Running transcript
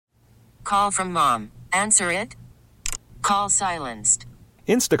call from mom. Answer it. Call silenced.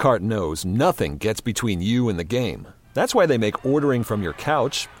 Instacart knows nothing gets between you and the game. That's why they make ordering from your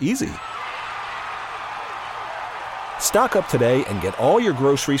couch easy. Stock up today and get all your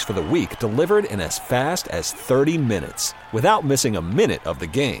groceries for the week delivered in as fast as 30 minutes without missing a minute of the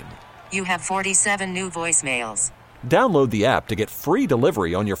game. You have 47 new voicemails. Download the app to get free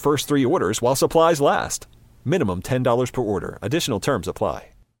delivery on your first 3 orders while supplies last. Minimum $10 per order. Additional terms apply.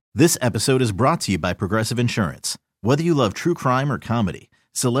 This episode is brought to you by Progressive Insurance. Whether you love true crime or comedy,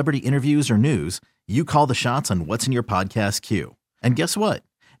 celebrity interviews or news, you call the shots on what's in your podcast queue. And guess what?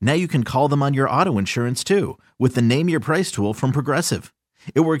 Now you can call them on your auto insurance too with the Name Your Price tool from Progressive.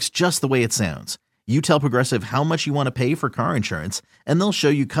 It works just the way it sounds. You tell Progressive how much you want to pay for car insurance, and they'll show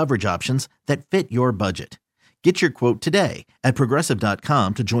you coverage options that fit your budget. Get your quote today at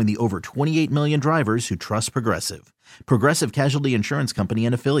Progressive.com to join the over 28 million drivers who trust Progressive. Progressive Casualty Insurance Company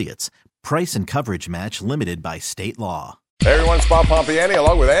and Affiliates. Price and coverage match limited by state law. Hey everyone, it's Pomp Pompeani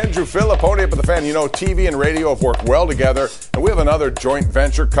along with Andrew Fillipponi up at the Fan. You know, TV and radio have worked well together, and we have another joint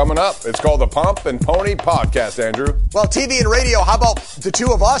venture coming up. It's called the Pomp and Poni Podcast, Andrew. Well, TV and radio, how about the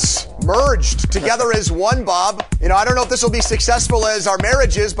two of us merged together as one, Bob? You know, I don't know if this will be successful as our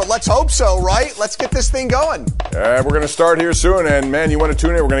marriage is, but let's hope so, right? Let's get this thing going. We're going to start here soon, and man, you want to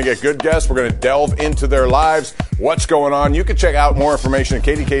tune in? We're going to get good guests. We're going to delve into their lives, what's going on. You can check out more information at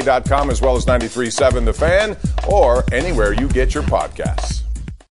KDKA.com as well as 93.7 The Fan or anywhere you get your podcasts.